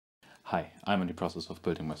Hi, I'm in the process of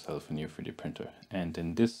building myself a new 3D printer, and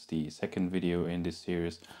in this, the second video in this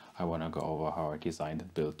series, I want to go over how I designed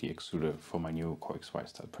and built the extruder for my new CoreXY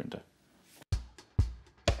style printer.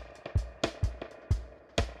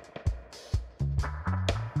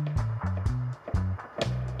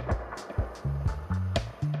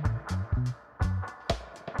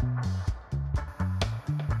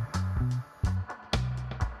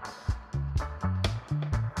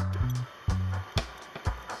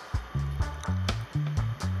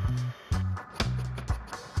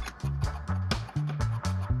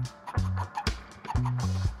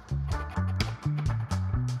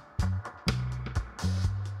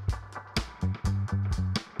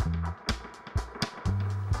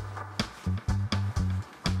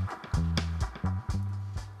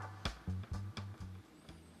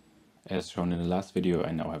 As shown in the last video,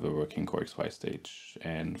 I now have a working CoreXY stage,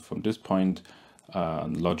 and from this point,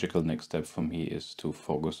 logical next step for me is to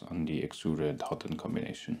focus on the extruder and hot end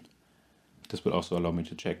combination. This will also allow me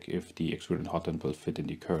to check if the extruder and hot end will fit in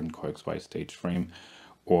the current CoreXY stage frame,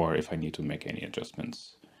 or if I need to make any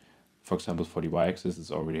adjustments. For example, for the y-axis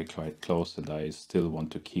it's already quite close and I still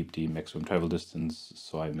want to keep the maximum travel distance,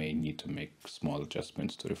 so I may need to make small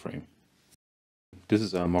adjustments to the frame. This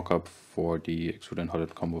is a mock-up for the extruder and hot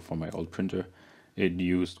end combo for my old printer. It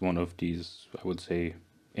used one of these, I would say,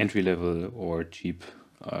 entry-level or cheap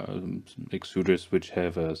extruders which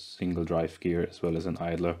have a single drive gear as well as an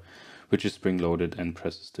idler, which is spring-loaded and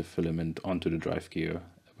presses the filament onto the drive gear,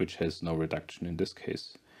 which has no reduction in this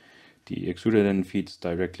case. The extruder then feeds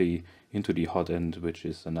directly into the hot end, which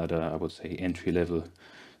is another, I would say, entry-level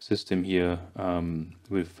system here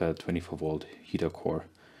with a 24-volt heater core.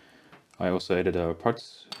 I also added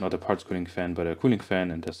not a parts cooling fan, but a cooling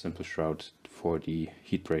fan and a simple shroud for the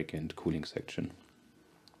heat break and cooling section.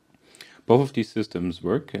 Both of these systems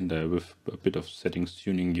work, and with a bit of settings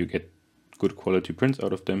tuning you get good quality prints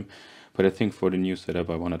out of them, but I think for the new setup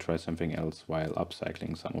I want to try something else while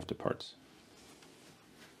upcycling some of the parts.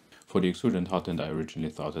 For the extruder and hot end, I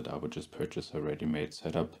originally thought that I would just purchase a ready-made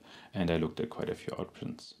setup, and I looked at quite a few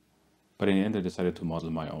options. But in the end I decided to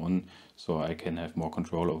model my own, so I can have more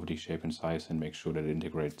control over the shape and size and make sure that it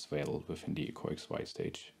integrates well within the CoreXY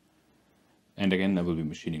stage. And again, I will be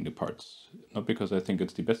machining the parts. Not because I think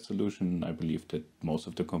it's the best solution, I believe that most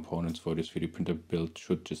of the components for this 3D printer build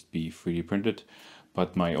should just be 3D printed,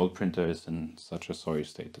 but my old printer is in such a sorry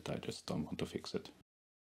state that I just don't want to fix it.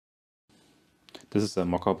 This is a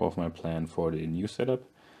mock-up of my plan for the new setup.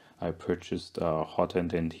 I purchased a hot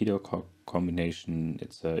end and heater combination.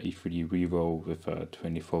 It's a E3D Revo with a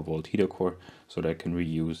 24-volt heater core, so that I can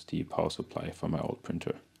reuse the power supply from my old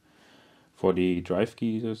printer. For the drive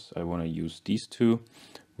gears, I want to use these two,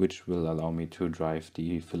 which will allow me to drive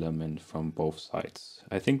the filament from both sides.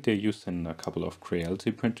 I think they're used in a couple of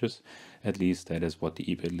CoreXY printers, at least that is what the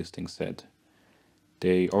eBay listing said.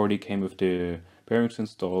 They already came with the bearings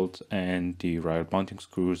installed and the right mounting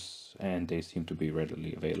screws, and they seem to be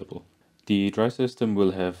readily available. The drive system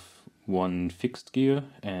will have one fixed gear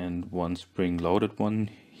and one spring-loaded one.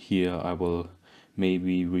 Here I will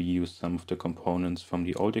maybe reuse some of the components from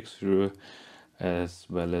the old extruder, as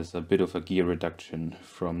well as a bit of a gear reduction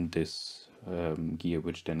from this gear,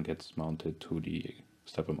 which then gets mounted to the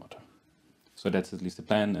stepper motor. So that's at least the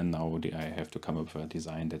plan, and now I have to come up with a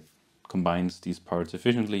design that combines these parts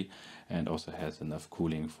efficiently and also has enough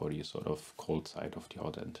cooling for the sort of cold side of the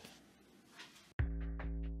hot end.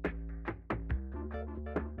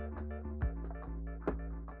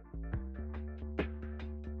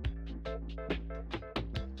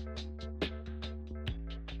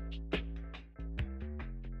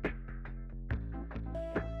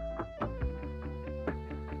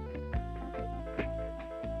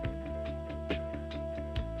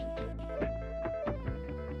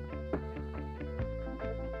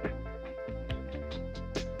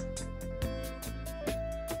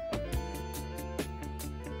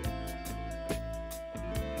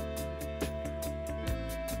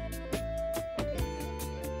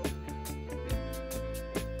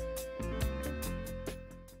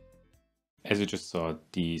 As you just saw,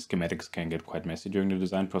 the schematics can get quite messy during the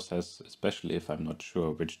design process, especially if I'm not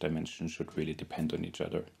sure which dimensions should really depend on each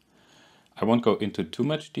other. I won't go into too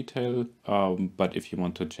much detail, but if you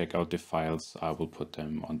want to check out the files, I will put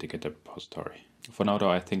them on the GitHub repository. For now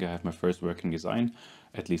though, I think I have my first working design,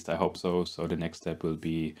 at least I hope so, so the next step will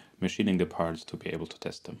be machining the parts to be able to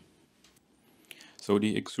test them. So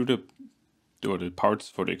the extruder, or the parts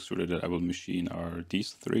for the extruder that I will machine are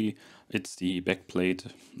these three. It's the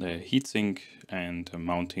backplate, the heatsink, and a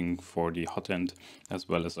mounting for the hot end, as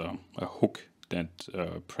well as a hook that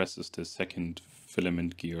presses the second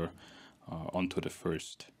filament gear onto the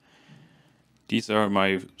first. These are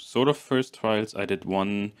my sort of first trials. I did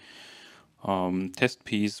one test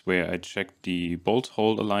piece where I checked the bolt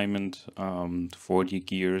hole alignment for the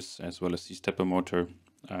gears as well as the stepper motor,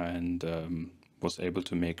 and was able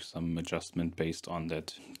to make some adjustment based on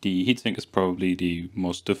that. The heatsink is probably the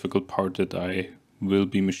most difficult part that I will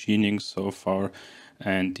be machining so far,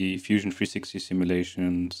 and the Fusion 360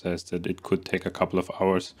 simulation says that it could take a couple of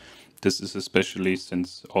hours. This is especially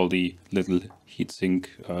since all the little heatsink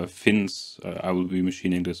fins, I will be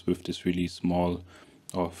machining this with this really small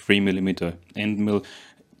or 3mm end mill,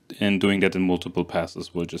 and doing that in multiple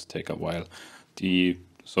passes will just take a while. The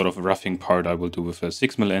sort of roughing part I will do with a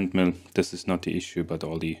 6mm end mill. This is not the issue, but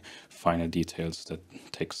all the finer details, that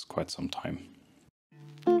takes quite some time.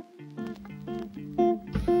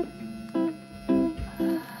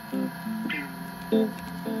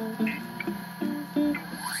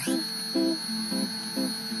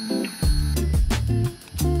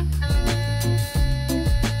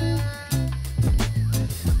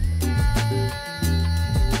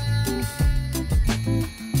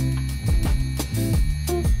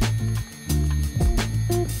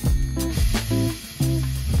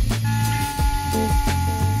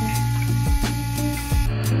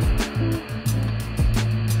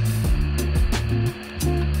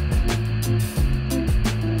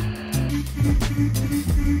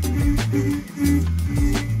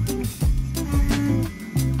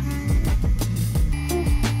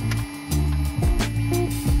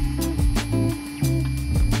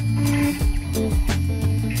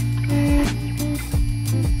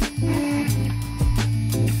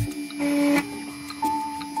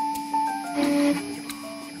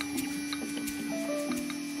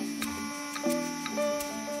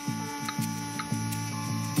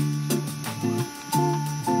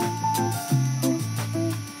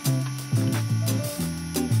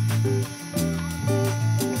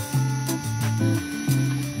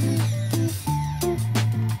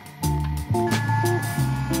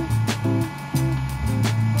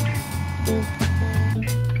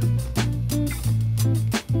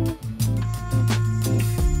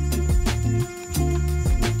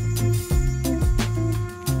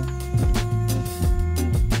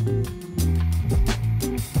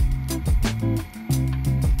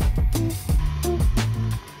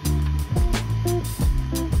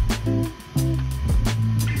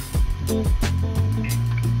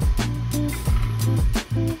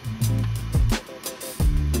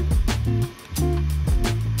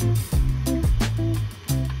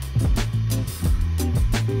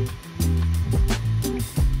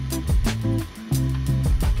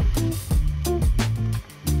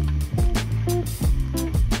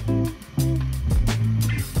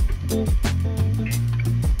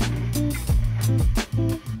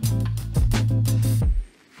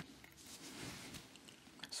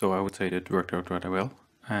 So I would say that worked out rather well,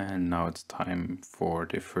 and now it's time for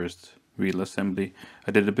the first real assembly.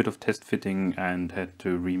 I did a bit of test fitting and had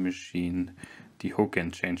to remachine the hook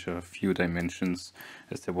and change a few dimensions,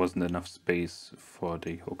 as there wasn't enough space for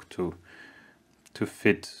the hook to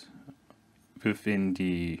fit within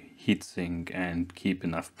the heatsink and keep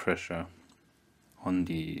enough pressure on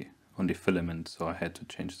the filament, so I had to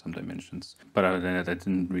change some dimensions. But other than that, I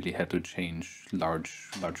didn't really have to change large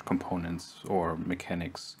components or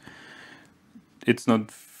mechanics. It's not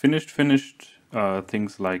finished.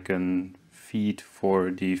 Things like an feed for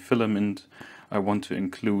the filament I want to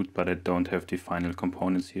include, but I don't have the final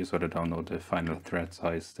components here, so I don't know the final thread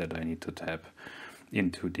size that I need to tap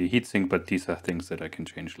into the heatsink, but these are things that I can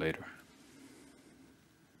change later.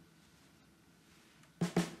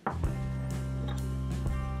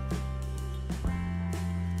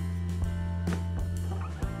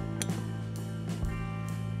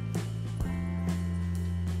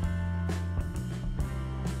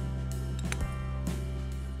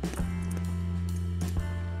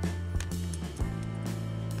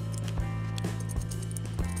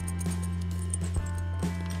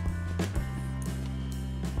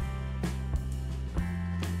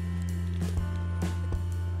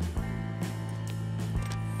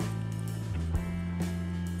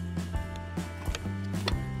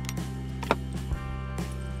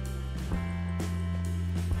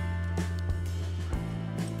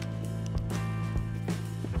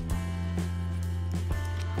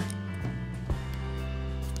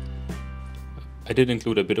 I did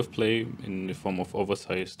include a bit of play in the form of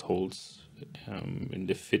oversized holes in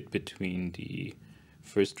the fit between the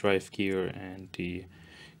first drive gear and the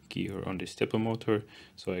gear on the stepper motor,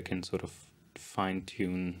 so I can sort of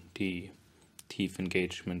fine-tune the teeth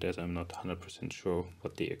engagement, as I'm not 100% sure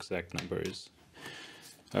what the exact number is.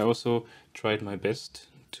 I also tried my best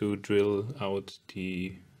to drill out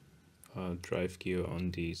the drive gear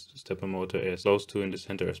on the stepper motor as close to in the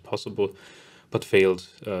center as possible, but failed,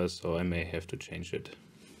 so I may have to change it.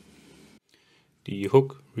 The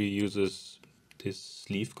hook reuses this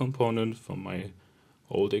sleeve component from my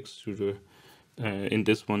old extruder. In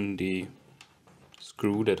this one, the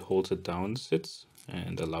screw that holds it down sits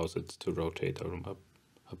and allows it to rotate up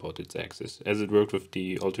about its axis. As it worked with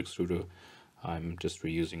the old extruder, I'm just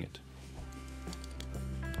reusing it.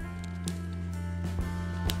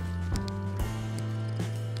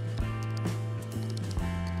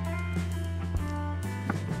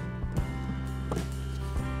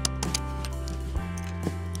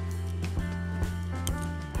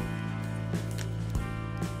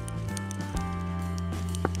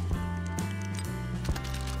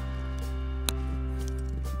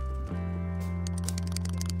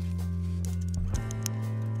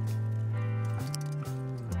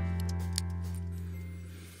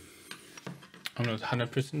 I'm not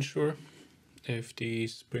 100% sure if the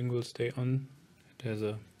spring will stay on. There's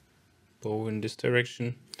a bow in this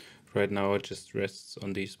direction. Right now it just rests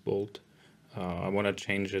on this bolt. I want to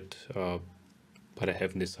change it, but I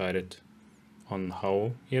haven't decided on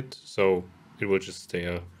how yet, so it will just stay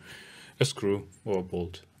a screw or a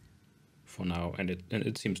bolt for now, and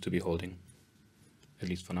it seems to be holding, at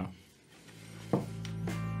least for now.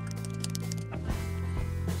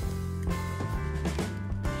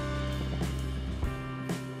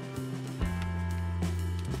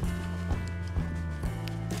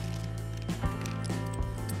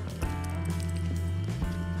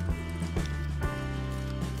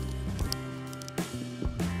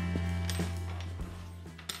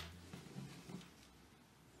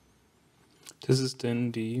 This is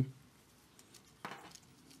then the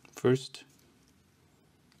first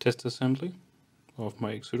test assembly of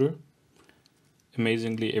my extruder.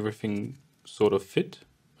 Amazingly, everything sort of fit.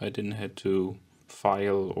 I didn't have to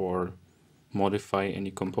file or modify any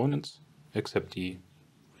components except the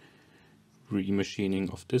remachining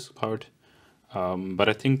of this part. But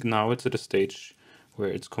I think now it's at a stage where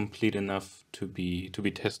it's complete enough to be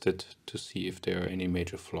tested to see if there are any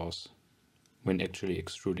major flaws when actually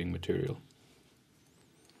extruding material.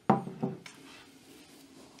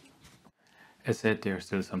 As said, there are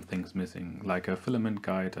still some things missing, like a filament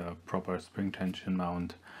guide, a proper spring tension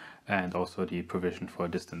mount, and also the provision for a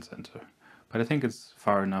distance sensor. But I think it's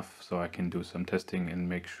far enough so I can do some testing and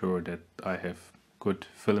make sure that I have good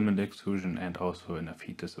filament extrusion and also enough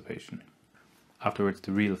heat dissipation. Afterwards,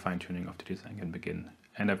 the real fine-tuning of the design can begin,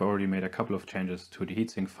 and I've already made a couple of changes to the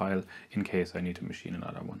heatsink file in case I need to machine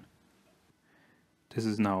another one. This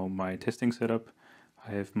is now my testing setup.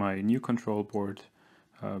 I have my new control board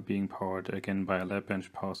being powered again by a lab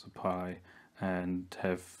bench power supply, and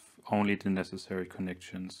have only the necessary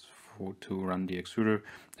connections to run the extruder,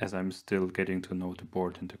 as I'm still getting to know the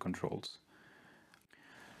board and the controls.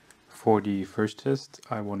 For the first test,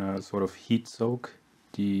 I want to sort of heat soak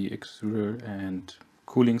the extruder and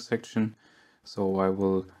cooling section, so I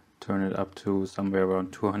will turn it up to somewhere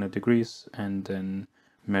around 200 degrees and then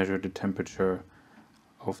measure the temperature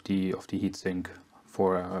of the heatsink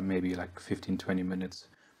for maybe like 15-20 minutes.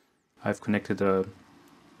 I've connected a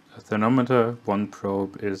thermometer. One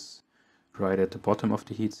probe is right at the bottom of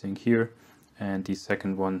the heatsink here, and the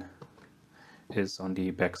second one is on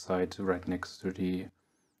the back side right next to the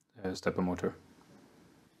stepper motor.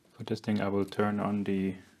 For testing, I will turn on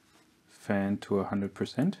the fan to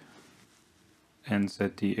 100% and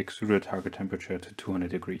set the extruder target temperature to 200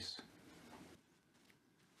 degrees.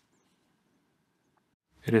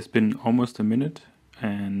 It has been almost a minute,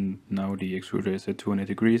 and now the extruder is at 200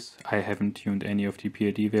 degrees. I haven't tuned any of the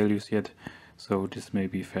PID values yet, so this may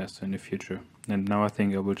be faster in the future. And now I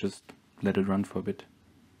think I will just let it run for a bit.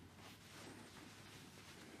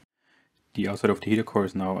 The outside of the heater core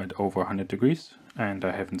is now at over 100 degrees, and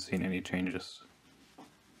I haven't seen any changes.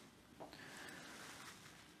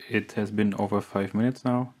 It has been over 5 minutes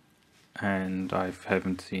now, and I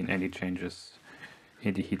haven't seen any changes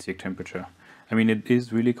in the heatsink temperature. I mean, it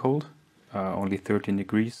is really cold, only 13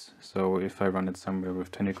 degrees, so if I run it somewhere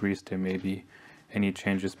with 10 degrees there may be any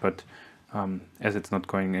changes, but as it's not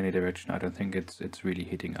going in any direction, I don't think it's really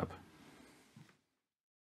heating up.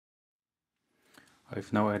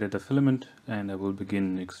 I've now added a filament and I will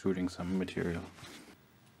begin extruding some material.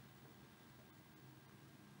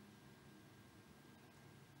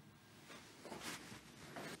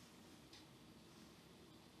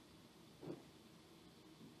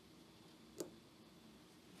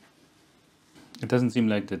 It doesn't seem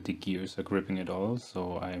like that the gears are gripping at all,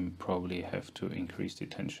 so I probably have to increase the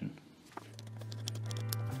tension.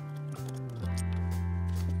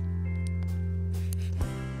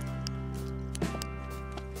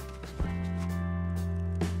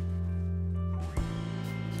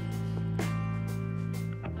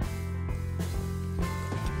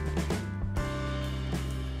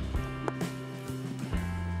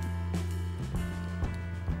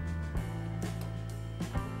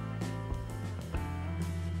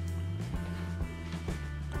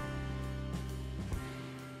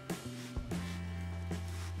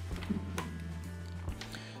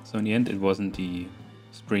 So in the end it wasn't the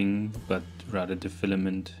spring, but rather the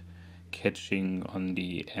filament catching on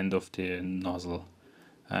the end of the nozzle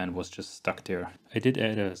and was just stuck there. I did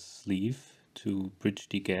add a sleeve to bridge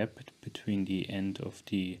the gap between the end of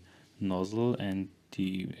the nozzle and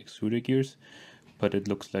the extruder gears, but it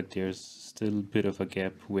looks like there's still a bit of a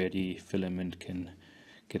gap where the filament can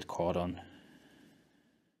get caught on.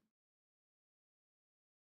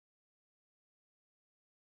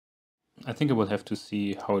 I think I will have to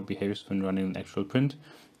see how it behaves when running an actual print,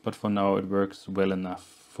 but for now it works well enough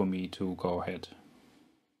for me to go ahead.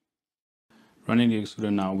 Running the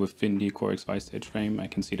extruder now within the CoreXY stage frame, I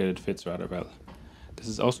can see that it fits rather well. This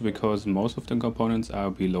is also because most of the components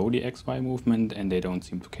are below the XY movement and they don't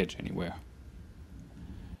seem to catch anywhere.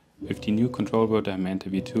 With the new control rotor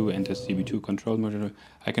Manta V2 and the CB2 control module,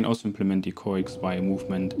 I can also implement the CoreXY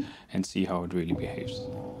movement and see how it really behaves.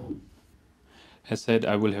 As said,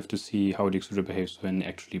 I will have to see how the extruder behaves when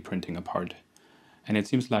actually printing a part. And it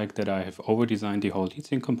seems like that I have over-designed the whole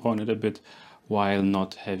heatsink component a bit, while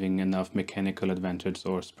not having enough mechanical advantage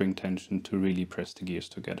or spring tension to really press the gears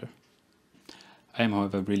together. I am,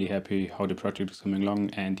 however, really happy how the project is coming along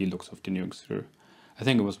and the looks of the new extruder. I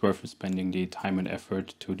think it was worth spending the time and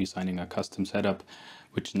effort to designing a custom setup,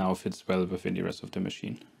 which now fits well within the rest of the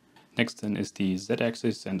machine. Next then is the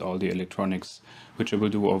Z-axis and all the electronics, which I will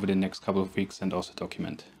do over the next couple of weeks and also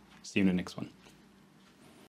document. See you in the next one.